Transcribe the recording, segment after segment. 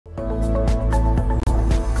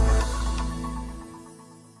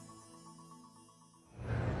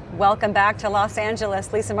Welcome back to Los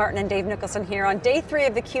Angeles. Lisa Martin and Dave Nicholson here on day 3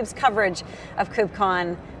 of theCUBE's coverage of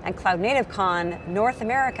KubeCon and CloudNativeCon North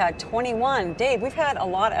America 21. Dave, we've had a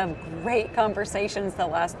lot of great conversations the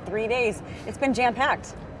last 3 days. It's been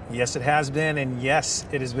jam-packed. Yes, it has been, and yes,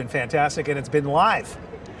 it has been fantastic, and it's been live.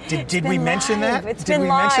 Did we mention that? It's been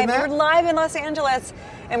live. We're live in Los Angeles,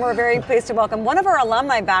 and we're very pleased to welcome one of our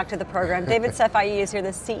alumni back to the program. David Safaii is here, the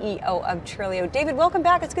CEO of Twilio. David, welcome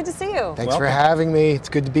back. It's good to see you. Thanks for having me. It's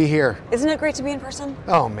good to be here. Isn't it great to be in person?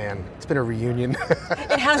 Oh man, it's been a reunion.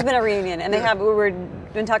 It has been a reunion, and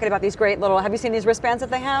we've been talking about these great little, have you seen these wristbands that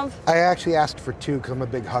they have? I actually asked for 2 because I'm a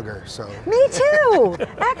big hugger, so. Me too,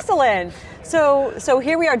 excellent. So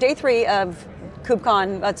here we are, day 3 of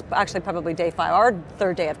KubeCon. That's actually probably day 5, our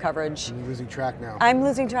 3rd day of coverage. You're losing track now. I'm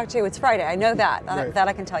losing track too, it's Friday, I know that, right. That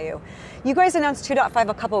I can tell you. You guys announced 2.5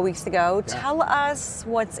 a couple of weeks ago. Yeah. Tell us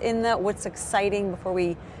what's what's exciting before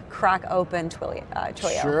we crack open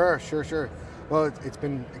Twilio. Sure. Well, it's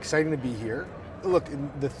been exciting to be here. Look,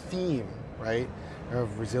 the theme, right,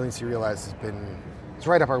 of resiliency realized it's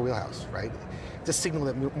right up our wheelhouse, right? It's a signal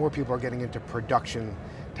that more people are getting into production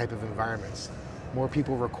type of environments. More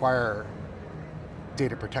people require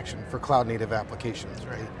data protection for cloud native applications,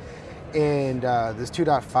 right? And this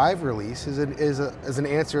 2.5 release is an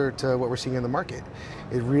answer to what we're seeing in the market.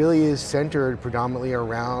 It really is centered predominantly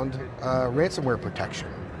around ransomware protection.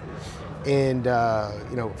 And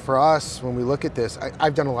for us, when we look at this,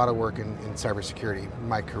 I've done a lot of work in cybersecurity in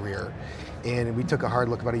my career, and we took a hard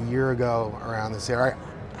look about a year ago around this. All right,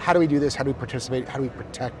 how do we do this? How do we participate? How do we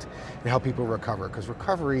protect and help people recover? Because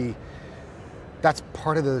recovery, that's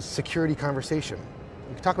part of the security conversation.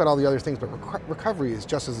 We can talk about all the other things, but recovery is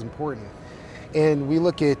just as important. And we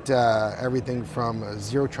look at everything from a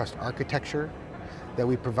zero trust architecture that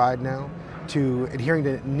we provide now to adhering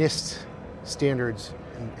to NIST standards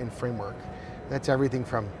and framework. That's everything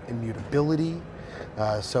from immutability,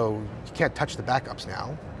 so you can't touch the backups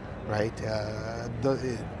now, right?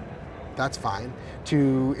 That's fine,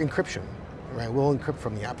 to encryption, right? We'll encrypt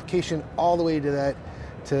from the application all the way to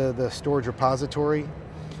the storage repository,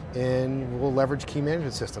 and we'll leverage key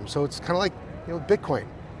management systems. So it's kind of like Bitcoin,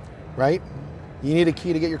 right? You need a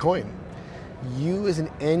key to get your coin. You as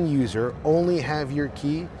an end user only have your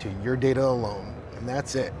key to your data alone, and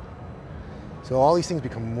that's it. So all these things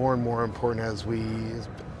become more and more important as we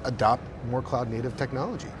adopt more cloud native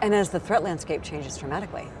technology. And as the threat landscape changes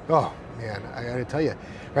dramatically. Oh man, I gotta tell you,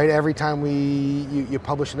 right? Every time you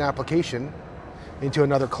publish an application into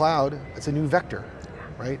another cloud, it's a new vector,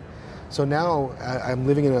 right? So now I'm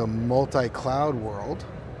living in a multi-cloud world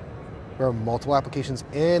where multiple applications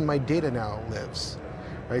and my data now lives,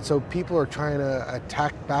 right? So people are trying to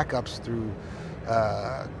attack backups through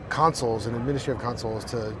consoles and administrative consoles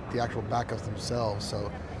to the actual backups themselves.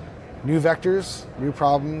 So new vectors, new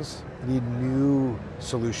problems, need new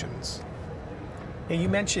solutions. Yeah, you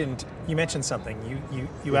mentioned something.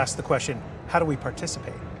 You asked the question, how do we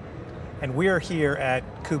participate? And we're here at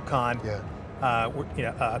KubeCon.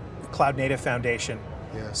 Yeah. Cloud Native Foundation.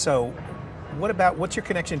 Yeah. So what's your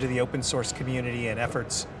connection to the open source community and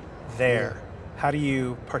efforts there? Yeah. How do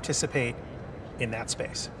you participate in that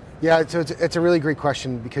space? Yeah, so it's a really great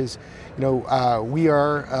question because we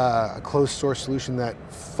are a closed source solution that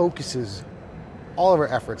focuses all of our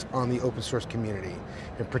efforts on the open source community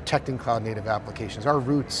and protecting cloud native applications. Our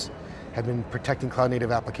roots have been protecting cloud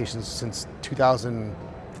native applications since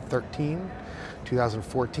 2013.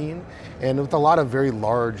 2014, and with a lot of very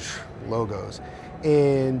large logos.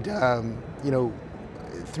 And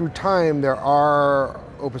through time, there are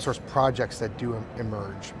open source projects that do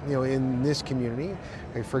emerge. In this community,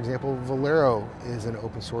 like for example, Valero is an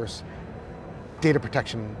open source data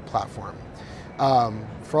protection platform.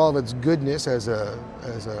 For all of its goodness as a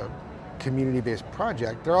community-based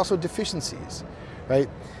project, there are also deficiencies, right?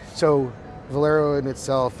 So Valero in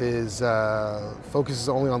itself focuses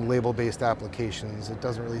only on label-based applications. It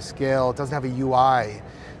doesn't really scale. It doesn't have a UI.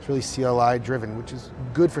 It's really CLI driven, which is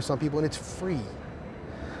good for some people, and it's free.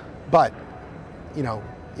 But,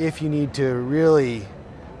 if you need to really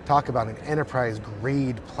talk about an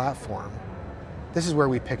enterprise-grade platform, this is where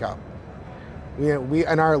we pick up.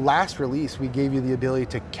 In our last release, we gave you the ability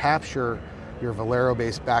to capture your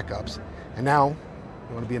Valero-based backups, and now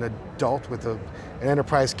you want to be an adult with an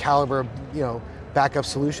enterprise caliber, backup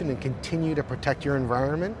solution and continue to protect your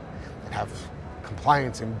environment and have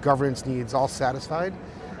compliance and governance needs all satisfied.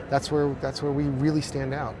 That's where we really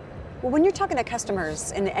stand out. Well, when you're talking to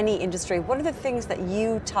customers in any industry, what are the things that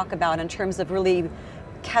you talk about in terms of really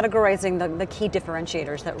categorizing the key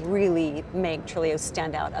differentiators that really make Trilio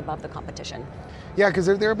stand out above the competition? Yeah, because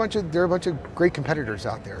there are a bunch of great competitors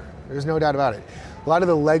out there. There's no doubt about it. A lot of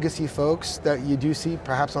the legacy folks that you do see,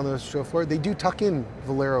 perhaps on the show floor, they do tuck in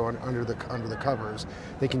Valero under the covers.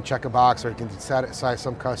 They can check a box, or they can satisfy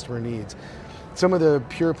some customer needs. Some of the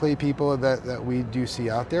pure play people that we do see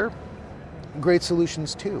out there, great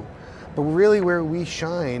solutions too. But really, where we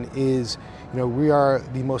shine is, we are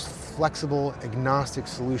the most flexible, agnostic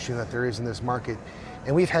solution that there is in this market,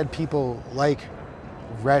 and we've had people like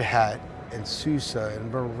Red Hat and SUSE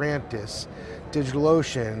and Mirantis,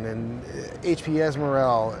 DigitalOcean and HP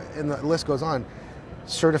Esmeralda, and the list goes on,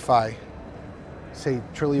 certify, say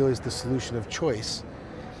Trilio is the solution of choice.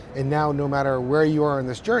 And now no matter where you are in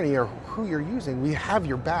this journey or who you're using, we have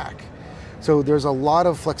your back. So there's a lot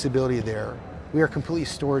of flexibility there. We are completely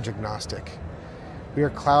storage agnostic. We are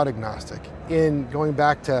cloud agnostic. In going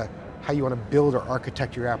back to how you want to build or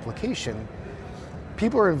architect your application,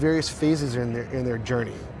 people are in various phases in their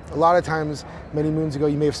journey. A lot of times, many moons ago,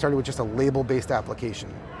 you may have started with just a label-based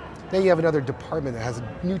application. Then you have another department that has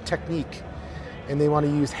a new technique and they want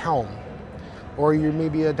to use Helm. Or you're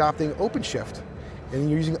maybe adopting OpenShift and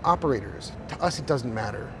you're using operators. To us, it doesn't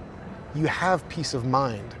matter. You have peace of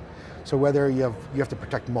mind. So whether you have to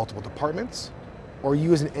protect multiple departments, or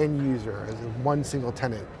you as an end user, as one single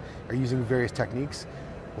tenant, are using various techniques,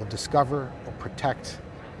 we'll discover, we'll protect,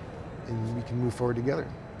 and we can move forward together.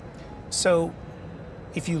 So,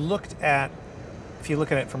 if you look at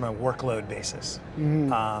it from a workload basis,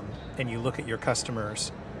 and you look at your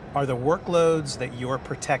customers, are the workloads that you're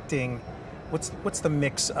protecting, what's the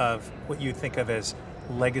mix of what you think of as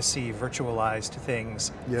legacy virtualized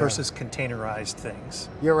things versus containerized things?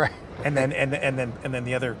 You're right. And then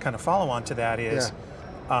the other kind of follow on to that is,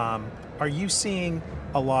 are you seeing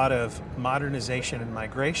a lot of modernization and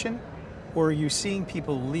migration, or are you seeing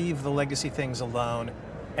people leave the legacy things alone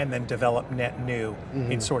and then develop net new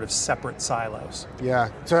in sort of separate silos? Yeah,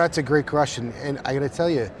 so that's a great question, and I got to tell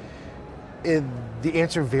you, the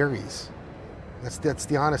answer varies. That's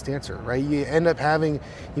the honest answer, right? You end up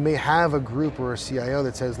you may have a group or a CIO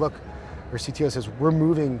that says, look, or CTO says, we're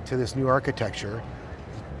moving to this new architecture.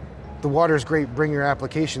 The water's great, bring your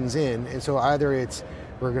applications in, and so either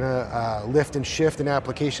we're going to lift and shift an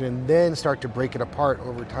application and then start to break it apart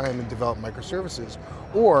over time and develop microservices,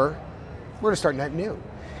 or we're going to start net new.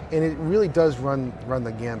 And it really does run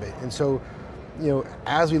the gambit. And so,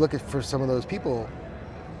 as we look for some of those people,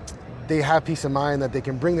 they have peace of mind that they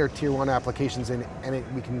can bring their tier 1 applications in and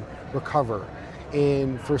we can recover.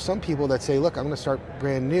 And for some people that say, look, I'm going to start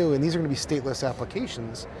brand new and these are going to be stateless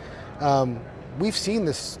applications, we've seen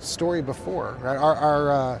this story before,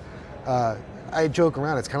 right? I joke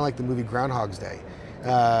around, it's kind of like the movie Groundhog's Day.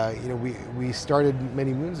 We started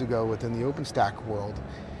many moons ago within the OpenStack world,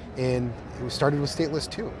 and it was started with stateless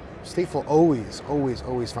too. Stateful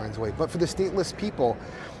always finds a way. But for the stateless people,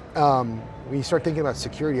 when you start thinking about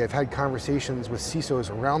security, I've had conversations with CISOs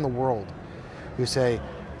around the world who say,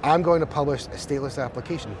 I'm going to publish a stateless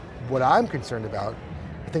application. What I'm concerned about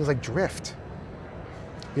are things like drift.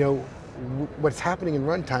 What's happening in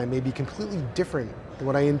runtime may be completely different than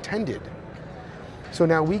what I intended. So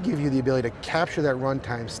now we give you the ability to capture that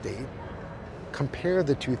runtime state, compare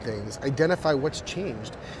the two things, identify what's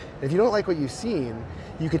changed. And if you don't like what you've seen,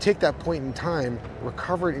 you can take that point in time,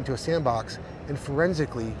 recover it into a sandbox, and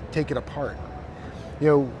forensically take it apart.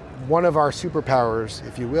 One of our superpowers,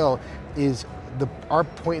 if you will, is our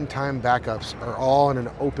point in time backups are all in an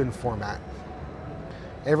open format.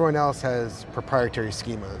 Everyone else has proprietary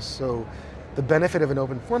schemas. So the benefit of an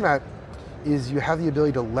open format is you have the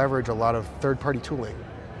ability to leverage a lot of third-party tooling.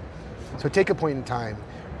 So take a point in time,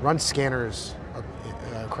 run scanners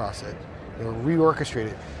across it, reorchestrate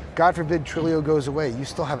it. God forbid Trilio goes away, you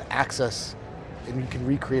still have access and you can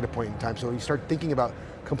recreate a point in time. So you start thinking about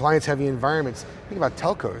compliance-heavy environments, think about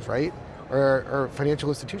telcos, right? Or financial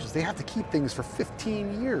institutions. They have to keep things for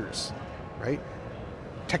 15 years, right?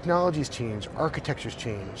 Technologies change, architectures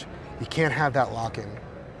change. You can't have that lock-in.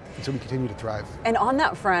 And so we continue to thrive. And on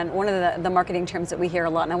that front, one of the marketing terms that we hear a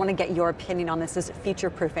lot, and I want to get your opinion on this, is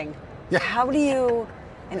future-proofing. Yeah. How do you,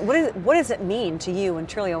 and what does it mean to you and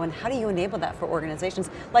Trilio, and how do you enable that for organizations?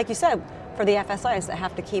 Like you said, for the FSIs that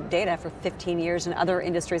have to keep data for 15 years and other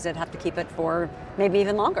industries that have to keep it for maybe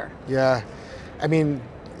even longer. Yeah, I mean,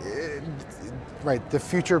 right, the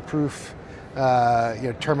future-proof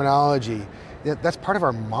terminology, that's part of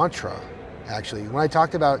our mantra, actually. When I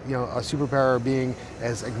talked about a superpower being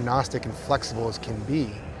as agnostic and flexible as can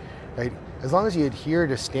be, right? As long as you adhere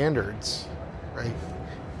to standards, right?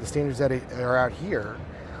 The standards that are out here,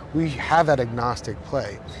 We have that agnostic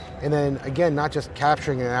play. And then again, not just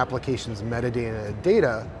capturing an application's metadata and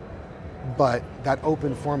data, but that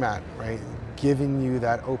open format, right? Giving you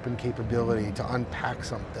that open capability to unpack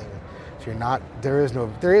something. So you're not, there is no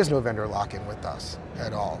vendor lock-in with us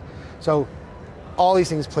at all. So all these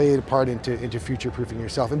things play a part into future-proofing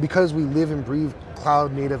yourself. And because we live and breathe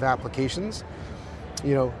cloud-native applications,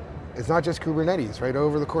 it's not just Kubernetes, right?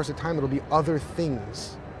 Over the course of time, it'll be other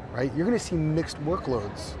things, right? You're going to see mixed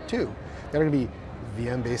workloads too. They're going to be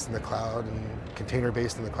VM-based in the cloud and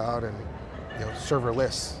container-based in the cloud and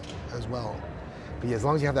serverless as well. But yeah, as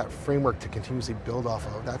long as you have that framework to continuously build off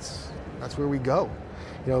of, that's where we go.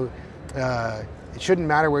 It shouldn't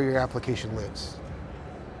matter where your application lives,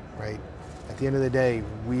 right? At the end of the day,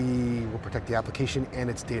 we will protect the application and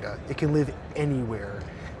its data. It can live anywhere.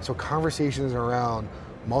 So conversations around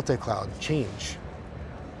multi-cloud change.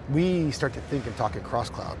 We start to think and talk across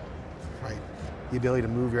cloud, right? The ability to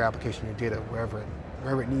move your application, your data,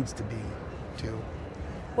 wherever it needs to be, too.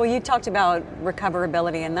 Well, you talked about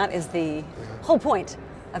recoverability, and that is the whole point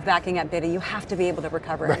of backing up data. You have to be able to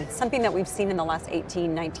recover it. It's something that we've seen in the last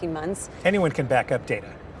 18, 19 months. Anyone can back up data.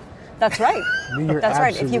 That's right. That's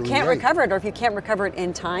right. If you can't right. recover it, or if you can't recover it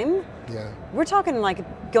in time, we're talking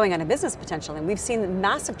like going out of business potentially. And we've seen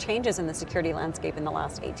massive changes in the security landscape in the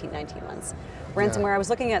last 18, 19 months. Ransomware, I was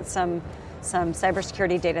looking at some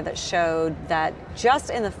cybersecurity data that showed that just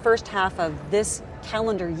in the first half of this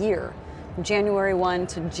calendar year, January 1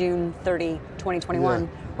 to June 30, 2021,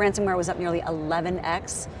 ransomware was up nearly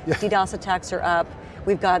 11x. DDoS attacks are up.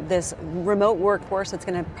 We've got this remote workforce that's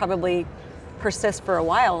going to probably persist for a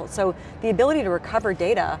while. So the ability to recover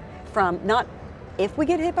data from not if we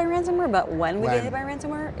get hit by ransomware, but when we get hit by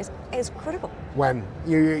ransomware is critical. When.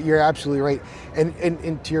 You're absolutely right.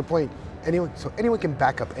 And to your point, anyone can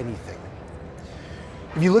back up anything.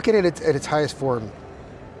 If you look at it at its highest form,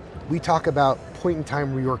 we talk about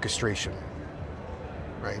point-in-time reorchestration,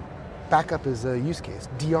 right? Backup is a use case.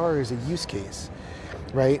 DR is a use case,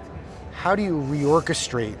 right? How do you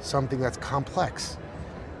reorchestrate something that's complex,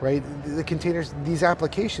 right? The containers, these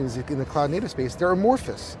applications in the cloud native space, they're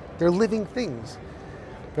amorphous. They're living things,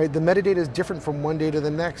 right? The metadata is different from one day to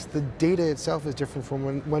the next. The data itself is different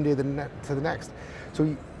from one day to the next.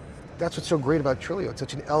 So that's what's so great about Trilio. It's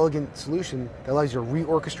such an elegant solution that allows you to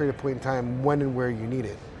reorchestrate a point in time when and where you need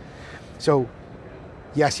it. So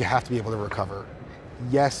yes, you have to be able to recover.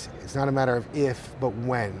 Yes, it's not a matter of if, but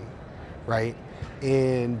when, right?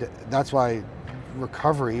 And that's why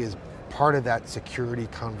recovery is part of that security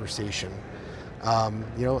conversation. I've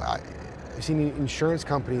seen insurance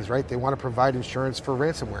companies, right? They want to provide insurance for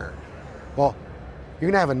ransomware. Well,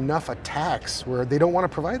 you're going to have enough attacks where they don't want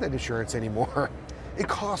to provide that insurance anymore. It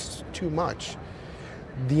costs too much.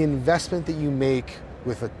 The investment that you make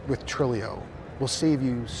with Trilio will save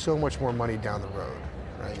you so much more money down the road,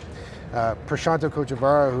 right? Prashanto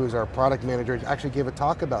Kochavara, who's our product manager, actually gave a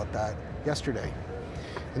talk about that yesterday.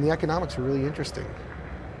 And the economics are really interesting.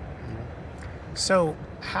 So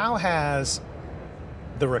how has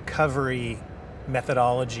the recovery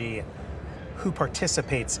methodology, who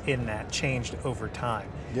participates in that, changed over time?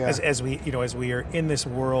 As we are in this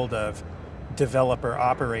world of developer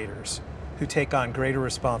operators who take on greater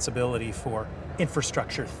responsibility for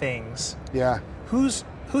infrastructure things. Who's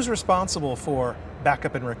responsible for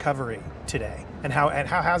backup and recovery today, and how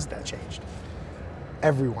has that changed?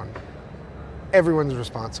 Everyone's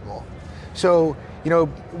responsible. So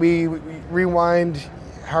we rewind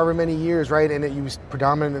however many years, right? And it was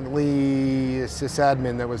predominantly a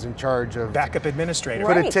sysadmin that was in charge of backup administrator.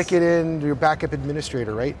 Put a ticket in, your backup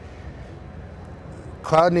administrator, right?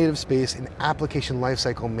 Cloud native space and application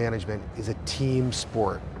lifecycle management is a team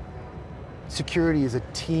sport. Security is a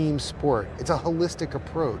team sport. It's a holistic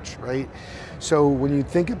approach, right? So when you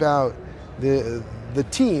think about the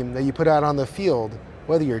team that you put out on the field,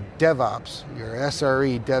 whether you're DevOps, you're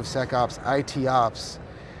SRE, DevSecOps, IT Ops,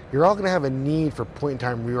 you're all going to have a need for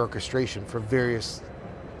point-in-time reorchestration for various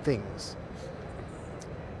things.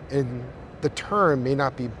 And the term may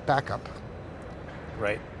not be backup.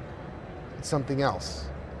 Right. It's something else.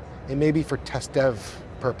 It may be for test dev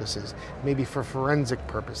purposes, maybe for forensic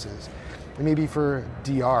purposes, it may be for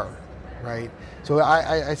DR, right? So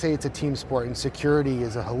I say it's a team sport, and security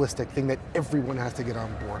is a holistic thing that everyone has to get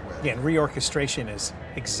on board with. Yeah, and reorchestration is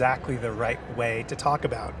exactly the right way to talk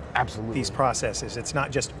about these processes. It's not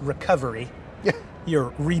just recovery,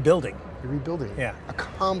 you're rebuilding. You're rebuilding. Yeah. A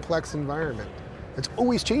complex environment. It's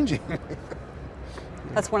always changing.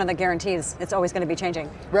 That's one of the guarantees. It's always going to be changing.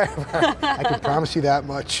 Right. I can promise you that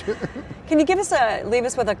much. Can you leave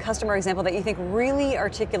us with a customer example that you think really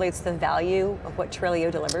articulates the value of what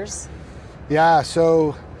Trilio delivers? Yeah,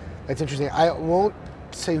 so It's interesting. I won't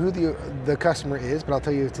say who the customer is, but I'll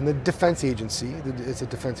tell you it's in the defense agency. It's a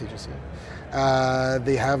defense agency.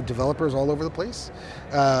 They have developers all over the place.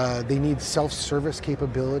 They need self-service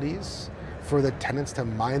capabilities for the tenants to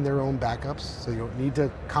mine their own backups, so you don't need to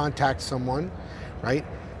contact someone, right?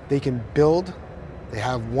 They can build. They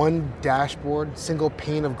have one dashboard, single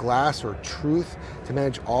pane of glass or truth to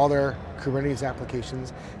manage all their Kubernetes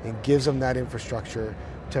applications, and gives them that infrastructure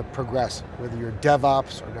to progress, whether you're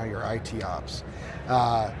DevOps or now you're IT Ops.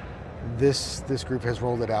 This group has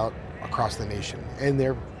rolled it out across the nation, and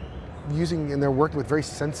they're working with very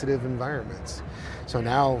sensitive environments. So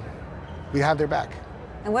now we have their back.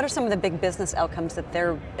 And what are some of the big business outcomes that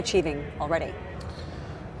they're achieving already?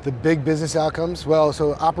 The big business outcomes, well,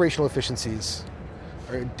 so operational efficiencies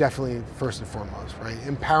are definitely first and foremost, right?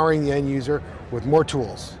 Empowering the end user with more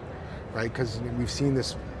tools, right? Because we've seen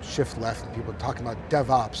this shift left and people talking about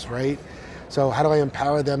DevOps, right? So how do I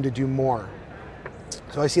empower them to do more?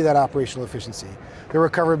 So I see that operational efficiency. The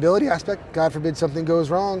recoverability aspect, God forbid something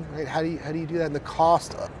goes wrong, right? How do you do that, and the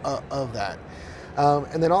cost of that?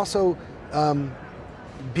 And then also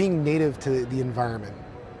being native to the environment,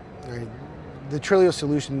 right? The Trilio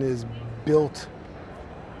solution is built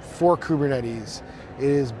for Kubernetes. It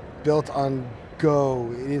is built on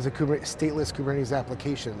Go. It is a stateless Kubernetes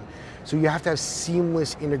application. So you have to have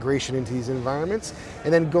seamless integration into these environments.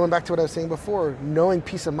 And then going back to what I was saying before, knowing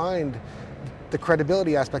peace of mind, the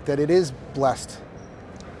credibility aspect that it is blessed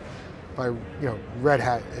by Red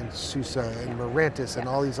Hat and SUSE and Mirantis and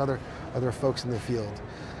all these other folks in the field,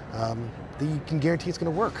 that you can guarantee it's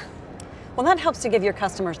going to work. Well, that helps to give your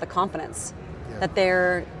customers the confidence that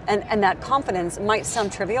they're, and that confidence might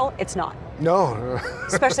sound trivial, it's not. No.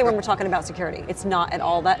 Especially when we're talking about security. It's not at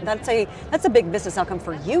all. That's a big business outcome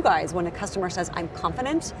for you guys when a customer says, I'm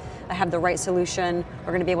confident, I have the right solution, we're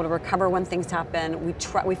going to be able to recover when things happen,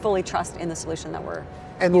 we fully trust in the solution that we're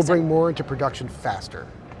And we'll bring more into production faster.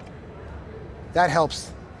 That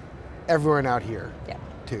helps everyone out here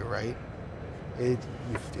too, right? It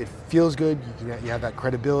feels good, you have that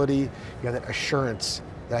credibility, you have that assurance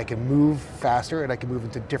that I can move faster and I can move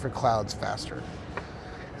into different clouds faster.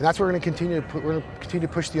 And that's what we're going to continue to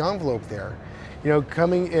push the envelope there.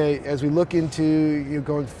 Coming as we look into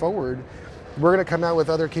going forward, we're going to come out with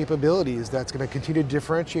other capabilities that's going to continue to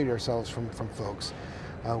differentiate ourselves from folks.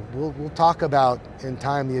 We'll talk about in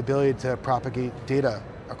time the ability to propagate data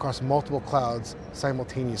across multiple clouds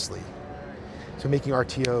simultaneously. So making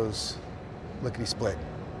RTOs lickety-split,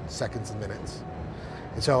 seconds and minutes.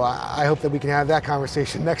 And so I hope that we can have that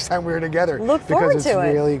conversation next time we're together. Look forward to it. Because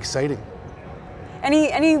it's really exciting. Any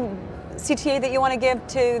CTA that you want to give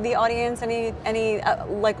to the audience? Any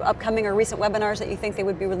like upcoming or recent webinars that you think they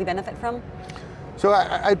would be really benefit from? So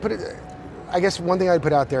I guess one thing I'd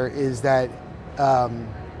put out there is that I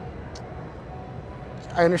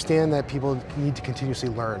understand that people need to continuously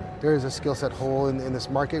learn. There is a skill set hole in this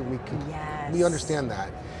market. We understand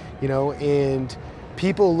that, and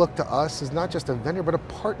people look to us as not just a vendor, but a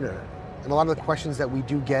partner. And a lot of the questions that we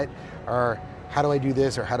do get are, how do I do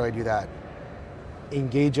this or how do I do that?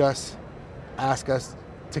 Engage us, ask us.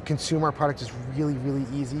 To consume our product is really, really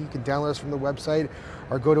easy. You can download us from the website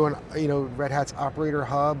or go to Red Hat's Operator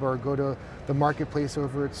Hub or go to the marketplace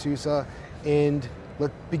over at SUSE and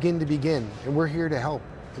let's begin. And we're here to help.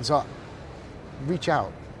 And so reach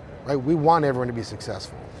out, right? We want everyone to be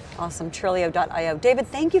successful. Awesome, Trilio.io. David,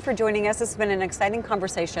 thank you for joining us. It's been an exciting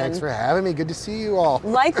conversation. Thanks for having me. Good to see you all.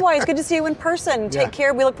 Likewise, good to see you in person. Take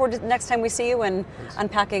care. We look forward to the next time we see you and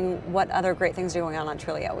unpacking what other great things are going on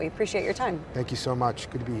Trilio. We appreciate your time. Thank you so much.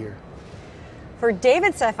 Good to be here. For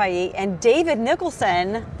David Safaii and David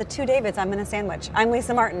Nicholson, the two Davids I'm in a sandwich, I'm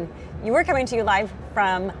Lisa Martin. We're coming to you live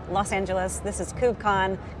from Los Angeles. This is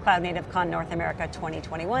KubeCon CloudNativeCon North America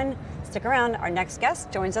 2021. Stick around. Our next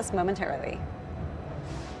guest joins us momentarily.